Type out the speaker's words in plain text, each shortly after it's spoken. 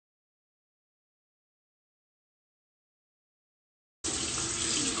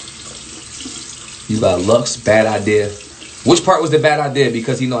He's like, Lux, bad idea. Which part was the bad idea?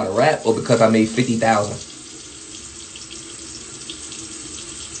 Because he know how to rap or because I made 50,000?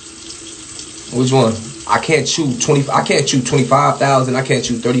 Which one? I can't chew 25,000. I can't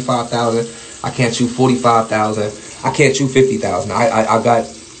chew 35,000. I can't chew 45,000. I can't chew 50,000. I got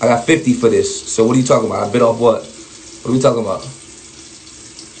 50 for this. So what are you talking about? I bit off what? What are we talking about?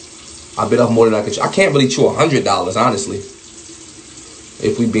 I bit off more than I could chew. I can't really chew $100, honestly.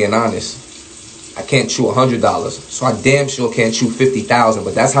 If we being honest. I can't chew $100. So I damn sure can't chew 50,000.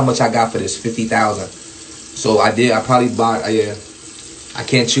 But that's how much I got for this, 50,000. So I probably bought, yeah. I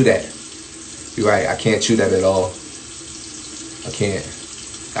can't chew that. You're right, I can't chew that at all. I can't.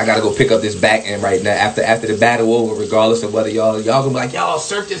 I gotta go pick up this back end right now after the battle over, regardless of whether y'all gonna be like, y'all,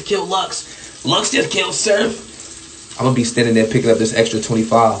 Surf just killed Lux. Lux just killed Surf. I'm gonna be standing there picking up this extra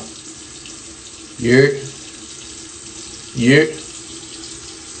 25. Yeah.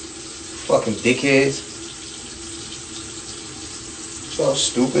 Fucking dickheads. So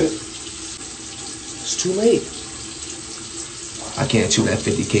stupid. It's too late. I can't chew that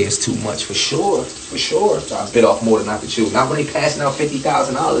 50K. It's too much for sure. For sure. So I bit off more than I could chew. Not when they passing out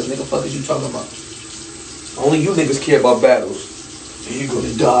 $50,000. Nigga, fuck is you talking about? Only you niggas care about battles. You're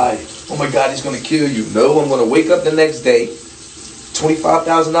gonna die. Oh my God, he's gonna kill you. No, I'm gonna wake up the next day,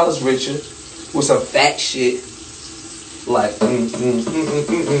 $25,000 richer, with some fat shit. Like, You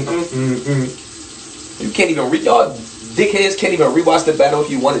can't even y'all dickheads can't even rewatch the battle if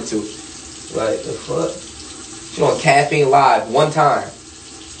you wanted to. Like, the fuck? She on Caffeine Live one time.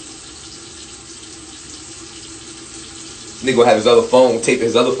 Nigga gonna have his other phone, tape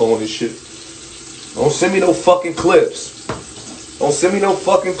his other phone and shit. Don't send me no fucking clips. Don't send me no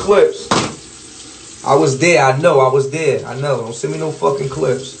fucking clips. I was there, I know, I was there. I know. Don't send me no fucking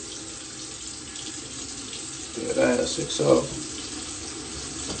clips. Yeah, that's 6-0.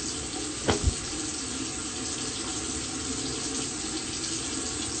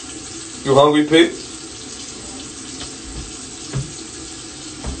 You hungry, Pete?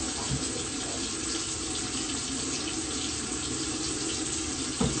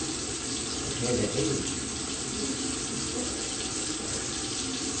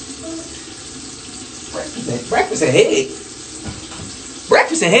 Breakfast ahead.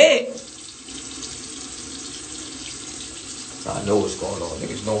 Breakfast ahead. I know what's going on.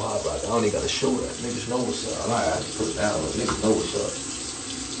 Niggas know how about that. I don't even gotta show that. Niggas know what's up. I have to put it down. Niggas know what's up.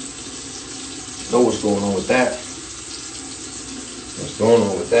 Know what's going on with that. What's going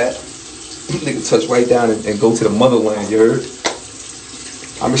on with that? Nigga touch right down and go to the motherland, you heard?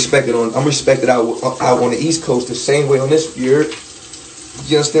 I'm respected out on the East Coast the same way on this, you heard?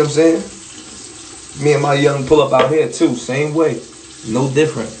 You understand what I'm saying? Me and my young pull up out here too, same way. No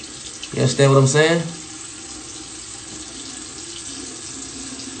different. You understand what I'm saying?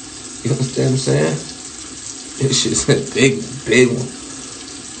 You understand what I'm saying? This shit's a big one.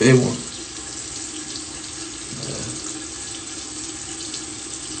 Big one.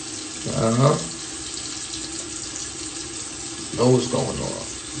 Uh-huh. Know what's going on.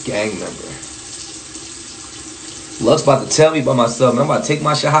 Gang member. Lux about to tell me about myself, man. I'm about to take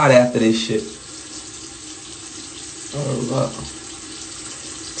my shahada after this shit. Oh,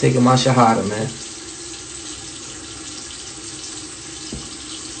 taking my shahada, man.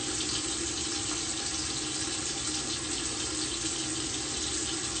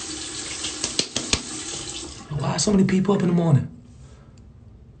 Why are so many people up in the morning?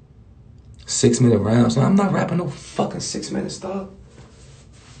 6-minute rounds. I'm not rapping no fucking 6 minutes, dog.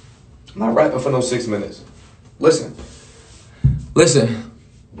 I'm not rapping for no 6 minutes. Listen.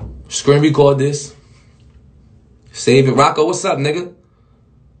 Screen record this. Save it. Rocco, what's up, nigga?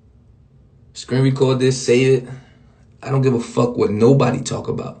 Screen record this, save it. I don't give a fuck what nobody talk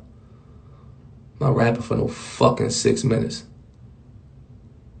about. I'm not rapping for no fucking 6 minutes.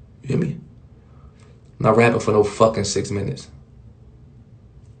 You hear me? I'm not rapping for no fucking 6 minutes.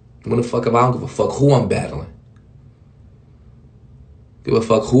 When the fuck I don't give a fuck who I'm battling. Give a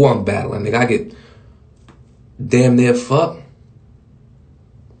fuck who I'm battling. Nigga, I get damn near fucked.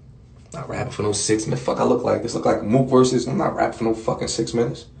 Not rapping for no 6 minutes. Fuck I look like? This look like Mook versus. I'm not rapping for no fucking 6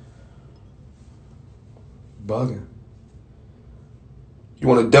 minutes. Bugging. You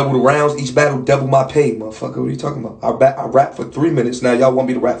want to double the rounds? Each battle, double my pay, motherfucker. What are you talking about? I rap for 3 minutes. Now y'all want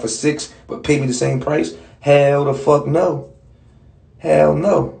me to rap for 6, but pay me the same price? Hell the fuck no. Hell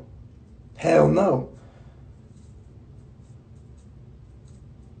no. Hell no.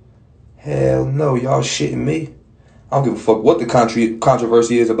 Hell no. Y'all shitting me. I don't give a fuck what the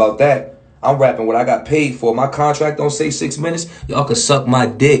controversy is about that. I'm rapping what I got paid for. My contract don't say 6 minutes. Y'all can suck my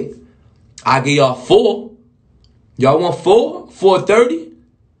dick. I give y'all 4. Y'all want 4? 4:30?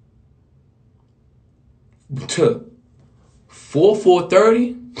 to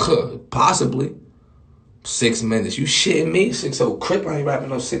 4:30? Possibly. 6 minutes. You shitting me? 6-0 Crip, I ain't rapping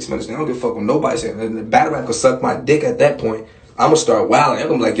no 6 minutes. I don't give a fuck what nobody saying. The battle rap could suck my dick at that point. I'ma start wilding. I'm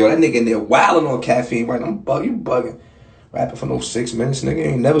gonna be like, yo, that nigga in there wilding on caffeine right now. You bugging. Rapping for no 6 minutes, nigga. You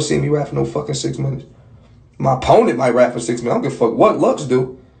ain't never seen me rap for no fucking 6 minutes. My opponent might rap for 6 minutes. I don't give a fuck what Lux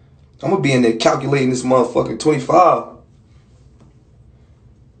do. I'm gonna be in there calculating this motherfucking 25.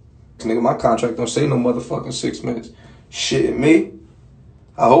 Nigga, my contract don't say no motherfucking 6 minutes. Shitting me?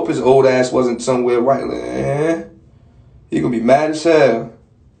 I hope his old ass wasn't somewhere right. He gonna be mad as hell.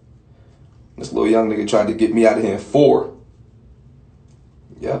 This little young nigga tried to get me out of here in 4.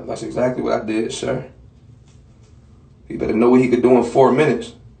 Yep, that's exactly what I did, sir. He better know what he could do in 4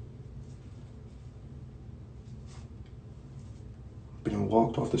 minutes. Been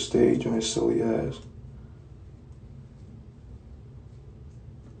walked off the stage on his silly ass.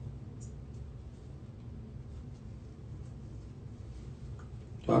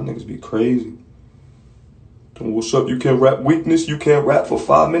 Y'all niggas be crazy. What's up? You can't rap weakness? You can't rap for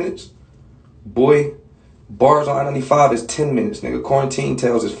 5 minutes? Boy, bars on I-95 is 10 minutes, nigga. Quarantine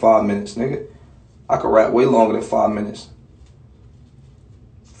Tales is 5 minutes, nigga. I could rap way longer than 5 minutes.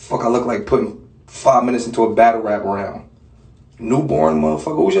 Fuck, I look like putting 5 minutes into a battle rap round. Newborn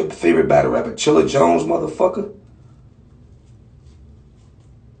motherfucker. Who's your favorite battle rapper? Chilla Jones, motherfucker?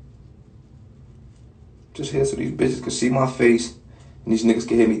 Just here so these bitches can see my face and these niggas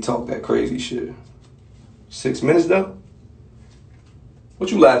can hear me talk that crazy shit. 6 minutes though?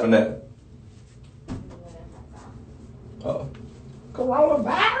 What you laughing at?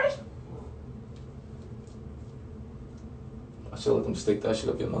 Coronavirus? I should let them stick that shit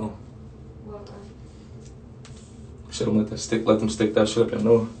up your nose. Should have let them stick that shit up your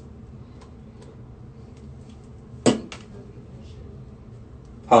nose.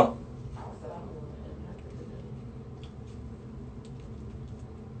 Huh?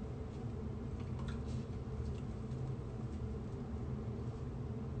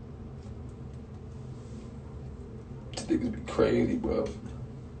 Niggas be crazy, bro.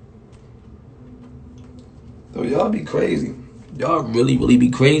 So y'all be crazy. Y'all really be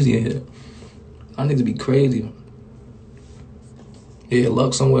crazy in here. Y'all niggas be crazy. Yeah,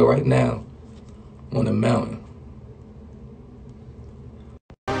 Luck somewhere right now on the mountain.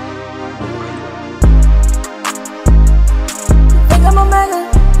 Think I'm a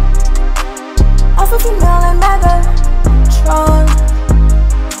mega. Also female and mega. Tron.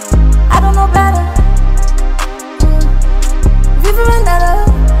 I don't know better. Viva Vendetta.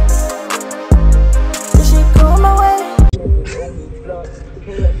 This shit go my way.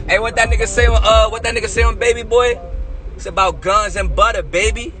 Hey, what that nigga say on Baby Boy? It's about guns and butter,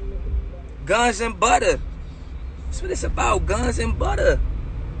 baby. Guns and butter. That's what it's about, guns and butter.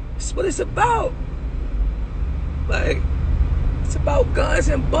 That's what it's about. Like, it's about guns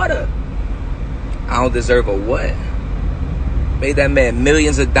and butter. I don't deserve a what? Made that man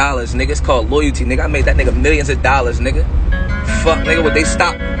millions of dollars, nigga. It's called loyalty, nigga. I made that nigga millions of dollars, nigga. Fuck, nigga. Would they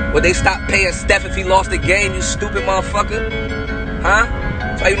stop paying Steph if he lost the game, you stupid motherfucker? Huh?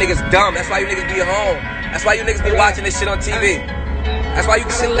 That's why you niggas dumb. That's why you niggas be home. That's why you niggas be watching this shit on TV. That's why you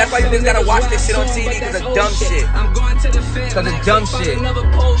niggas gotta watch this shit on TV, because of dumb shit. Because of dumb shit.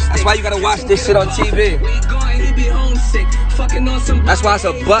 That's why you gotta watch this shit on TV. That's why it's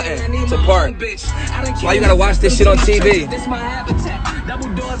a button to park. That's why you gotta watch this shit on TV.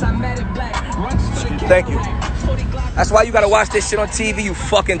 Thank you. That's why you gotta watch this shit on TV, you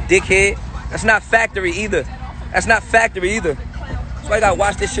fucking dickhead. That's not factory either. That's not factory either. That's why you gotta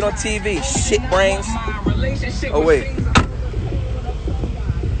watch this shit on TV. Shit brains. Oh wait.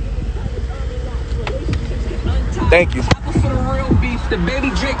 Thank you.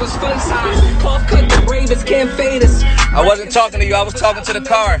 I wasn't talking to you, I was talking to the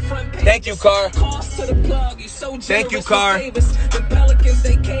car. Thank you, car. Thank you, car.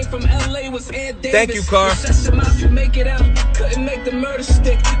 Thank you, car. Couldn't make the murder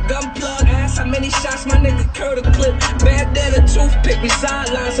stick. Gun plug ass, how many shots my nigga curd a clip. Bad than a toothpick, we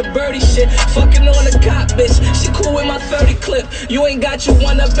sidelines some birdie shit. Fucking on a cop, bitch. She cool with my 30 clip. You ain't got you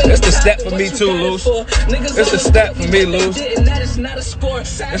one up in the. It's the step for me too, Luce. It's the step for me, Luce.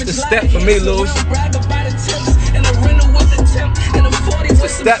 It's the step for me, Luce. It's the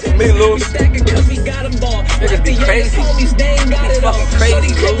step for me, Luce. Niggas be crazy. He's fucking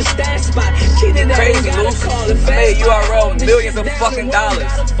crazy, Luce. Crazy, Luce. I made URL millions of fucking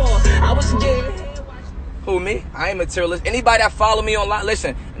dollars. Who, me? I ain't materialist. Anybody that follow me online,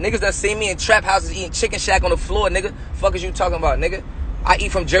 listen, niggas that see me in trap houses eating chicken shack on the floor, nigga. Fuck is you talking about, nigga? I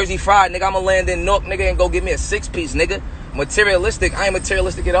eat from Jersey Fried, nigga. I'ma land in Newark, nigga, and go get me a 6-piece, nigga. Materialistic, I ain't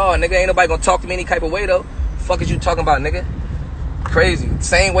materialistic at all, nigga. Ain't nobody gonna talk to me any type of way, though. Fuck is you talking about, nigga? Crazy.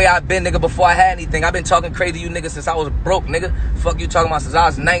 Same way I've been, nigga, before I had anything. I've been talking crazy to you niggas since I was broke, nigga. Fuck you talking about since I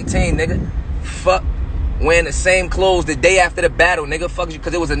was 19, nigga. Fuck. Wearing the same clothes the day after the battle, nigga. Fuck you,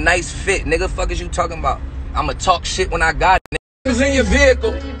 because it was a nice fit, nigga. Fuck is you talking about? I'ma talk shit when I got it, nigga. Suckers in your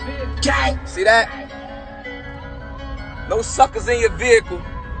vehicle. See that? No suckers in your vehicle.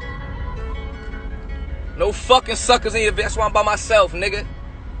 No fucking suckers in your vehicle. That's why I'm by myself, nigga.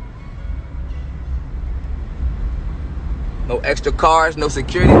 No extra cars, no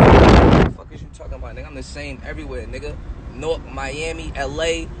security. What the fuck is you talking about, nigga? I'm the same everywhere, nigga. Newark, Miami,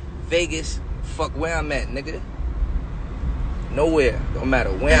 LA, Vegas. Fuck where I'm at, nigga. Nowhere. Don't matter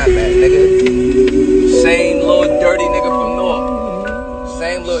where I'm at, nigga. Same little dirty nigga from Newark.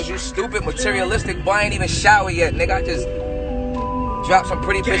 Same little, you stupid, materialistic boy. I ain't even showered yet, nigga. I just dropped some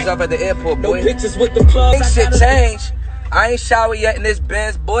pretty pictures up at the airport, boy. No pictures with the plug. Ain't shit changed. I ain't showered yet in this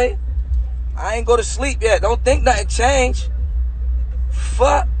Benz, boy. I ain't go to sleep yet. Don't think nothing changed.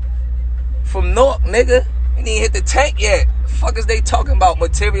 Fuck. From Newark, nigga. Ain't even hit the tank yet. Fuck is they talking about?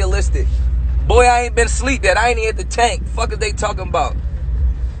 Materialistic. Boy, I ain't been asleep yet. I ain't even hit the tank. Fuck is they talking about?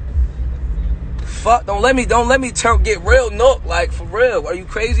 Fuck. Don't let me get real Newark. Like, for real. Are you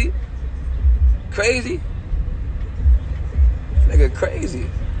crazy? Crazy? Nigga crazy.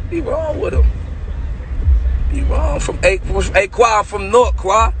 Be wrong with him. Be wrong. Hey, Qua, I'm from Newark,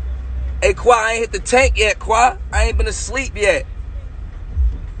 Qua. Hey, Qua, I ain't hit the tank yet, Qua. I ain't been asleep yet.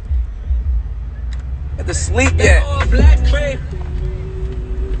 Hit the sleep yet.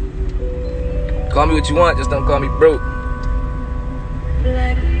 Call me what you want, just don't call me broke.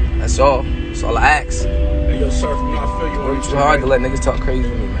 That's all. That's all I ask. Hey, yo, surf, I feel you. It's too hard to let niggas talk crazy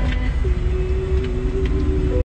to me, man.